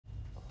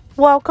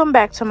Welcome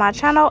back to my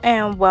channel,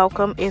 and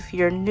welcome if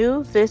you're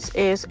new. This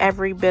is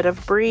Every Bit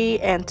of Bree,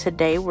 and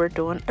today we're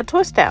doing a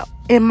twist out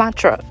in my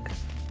truck.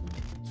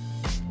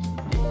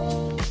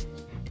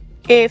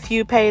 If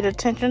you paid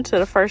attention to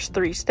the first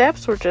 3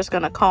 steps, we're just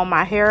going to comb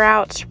my hair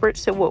out,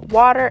 spritz it with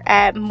water,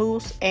 add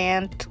mousse,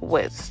 and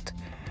twist.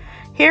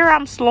 Here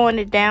I'm slowing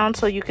it down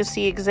so you can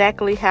see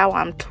exactly how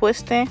I'm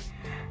twisting.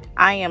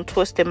 I am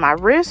twisting my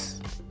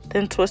wrist,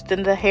 then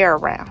twisting the hair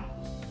around.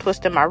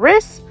 Twisting my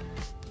wrist,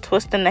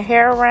 twisting the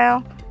hair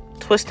around,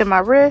 twisting my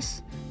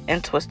wrist,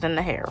 and twisting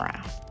the hair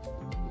around.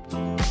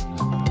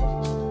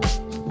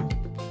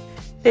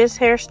 This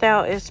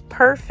hairstyle is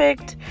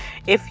perfect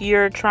if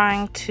you're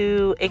trying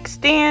to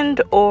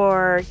extend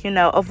or,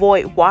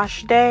 avoid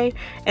wash day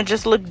and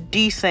just look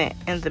decent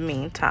in the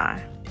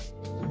meantime.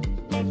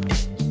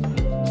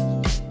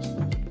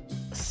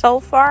 So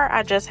far,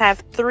 I just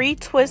have 3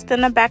 twists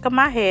in the back of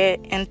my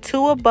head and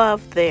 2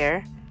 above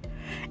there.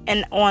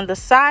 And on the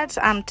sides,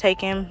 I'm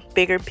taking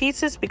bigger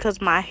pieces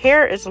because my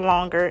hair is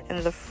longer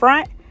in the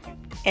front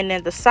and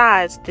in the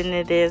sides than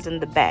it is in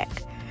the back.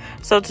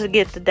 So to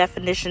get the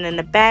definition in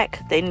the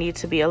back, they need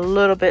to be a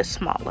little bit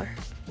smaller.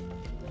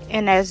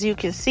 And as you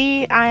can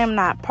see, I am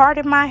not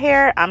parting my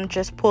hair. I'm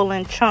just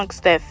pulling chunks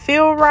that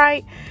feel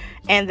right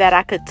and that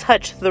I could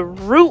touch the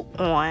root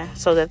on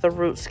so that the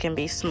roots can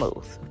be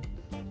smooth.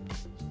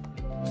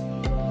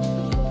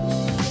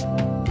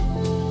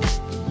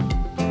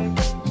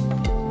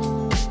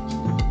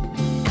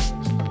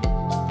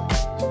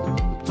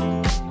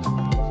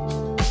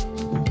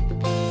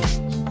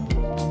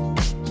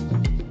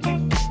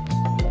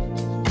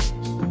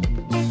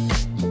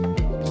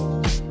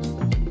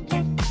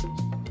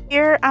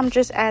 Here, I'm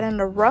just adding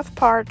the rough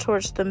part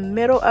towards the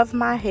middle of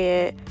my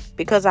head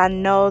because I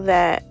know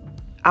that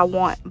I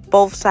want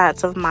both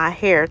sides of my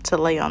hair to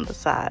lay on the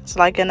sides,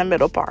 like in the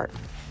middle part.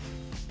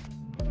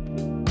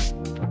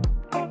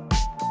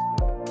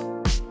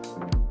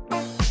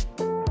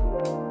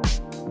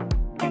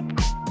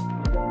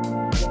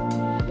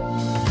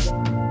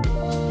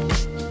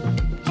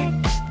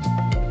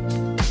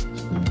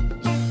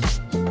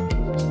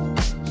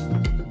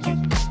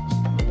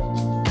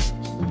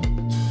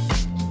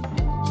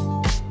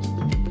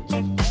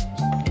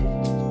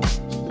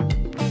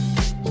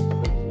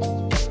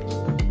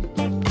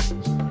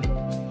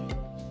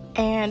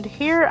 And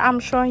here I'm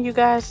showing you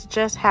guys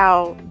just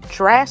how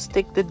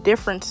drastic the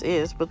difference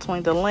is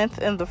between the length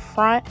in the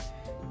front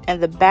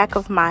and the back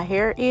of my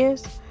hair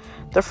is.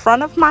 The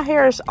front of my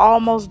hair is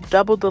almost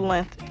double the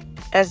length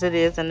as it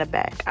is in the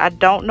back. I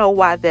don't know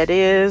why that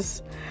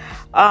is,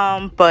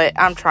 but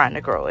I'm trying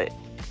to grow it.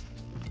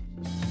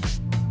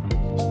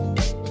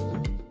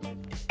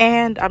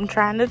 And I'm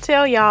trying to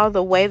tell y'all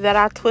the way that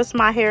I twist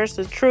my hair is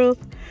the truth.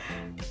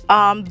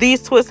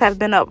 These twists have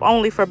been up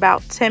only for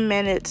about 10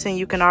 minutes and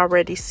you can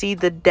already see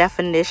the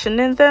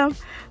definition in them.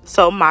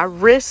 So my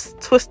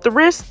twist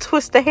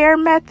the hair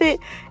method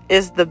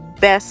is the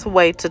best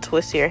way to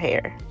twist your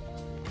hair.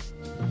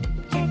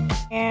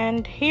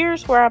 And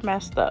here's where I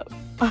messed up.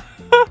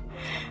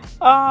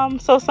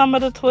 So some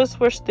of the twists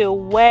were still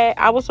wet.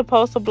 I was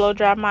supposed to blow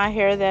dry my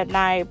hair that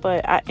night,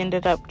 but I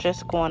ended up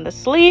just going to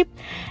sleep.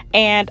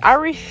 And I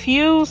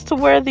refused to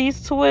wear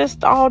these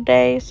twists all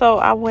day, so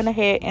I went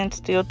ahead and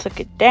still took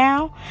it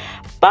down.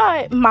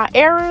 But my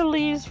error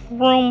leaves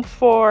room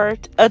for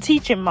a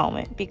teaching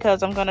moment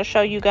because I'm going to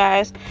show you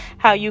guys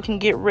how you can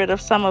get rid of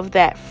some of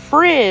that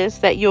frizz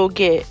that you'll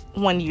get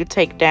when you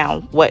take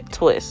down wet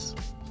twists.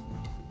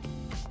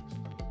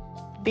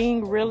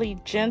 Being really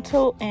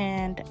gentle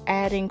and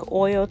adding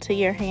oil to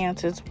your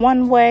hands is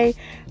one way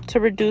to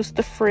reduce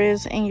the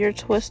frizz in your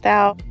twist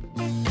out.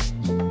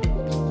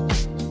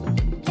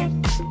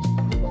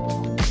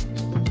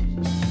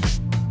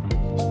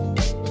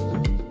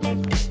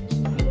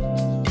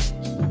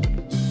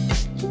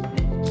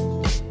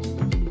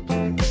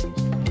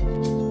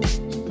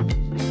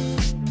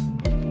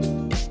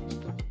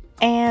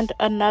 And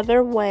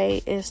another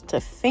way is to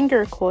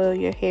finger coil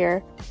your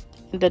hair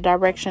in the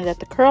direction that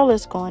the curl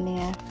is going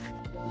in.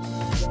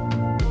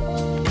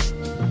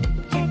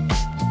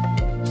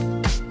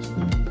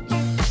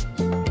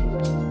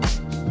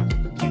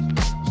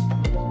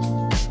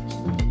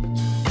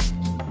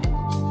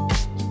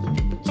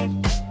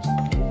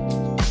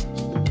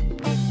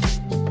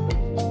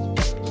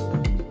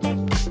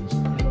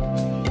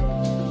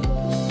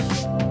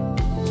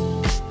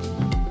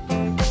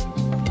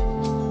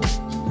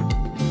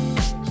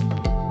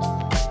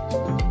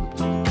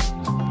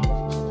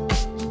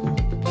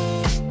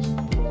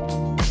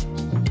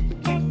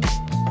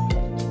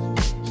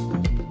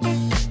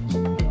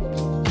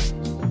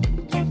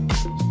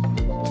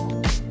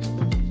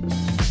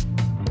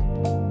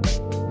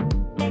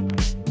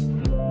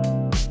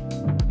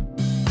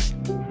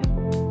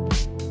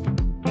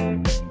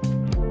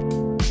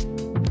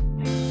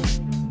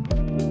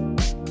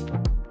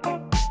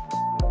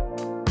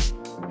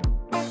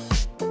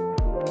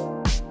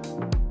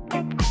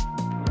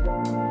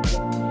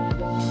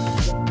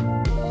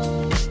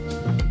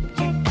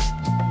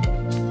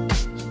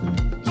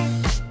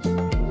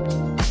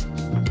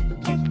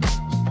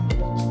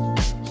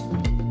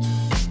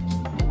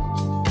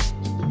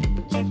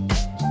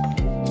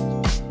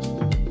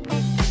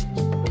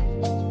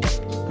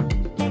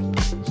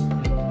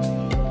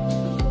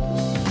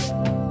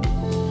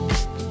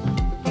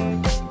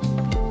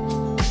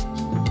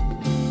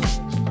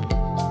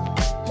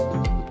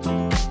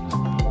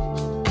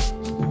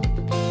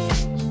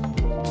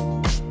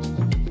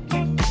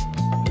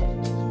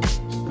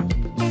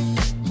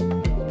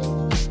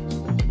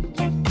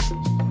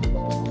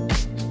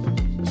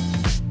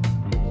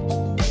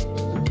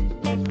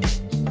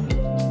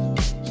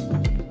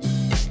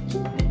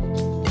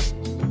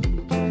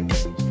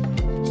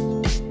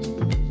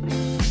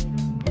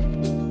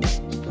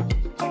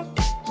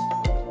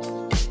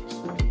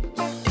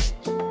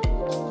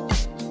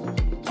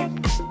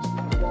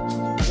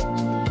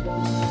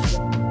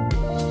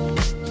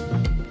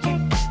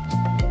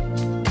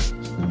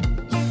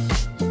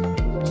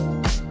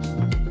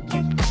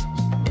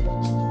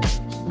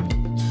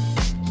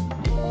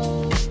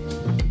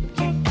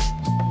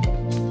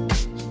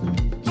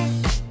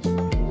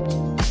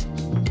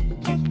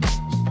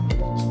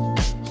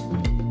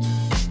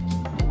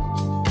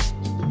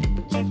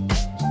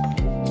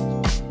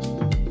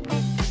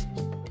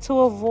 to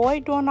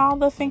avoid doing all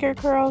the finger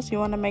curls, you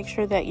want to make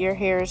sure that your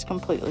hair is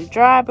completely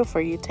dry before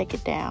you take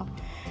it down.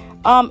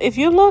 If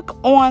you look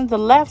on the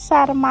left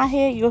side of my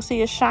head, you'll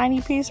see a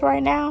shiny piece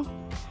right now.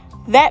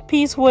 That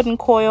piece wouldn't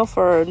coil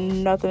for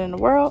nothing in the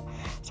world.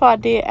 So I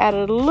did add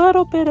a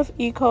little bit of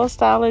Eco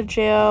Styler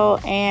gel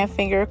and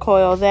finger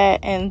coil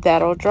that, and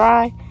that'll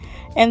dry.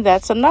 And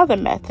that's another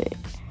method.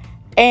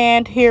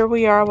 And here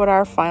we are with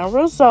our final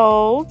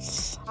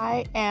results.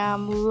 I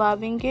am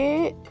loving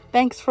it.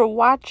 Thanks for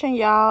watching,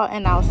 y'all,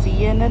 and I'll see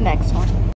you in the next one.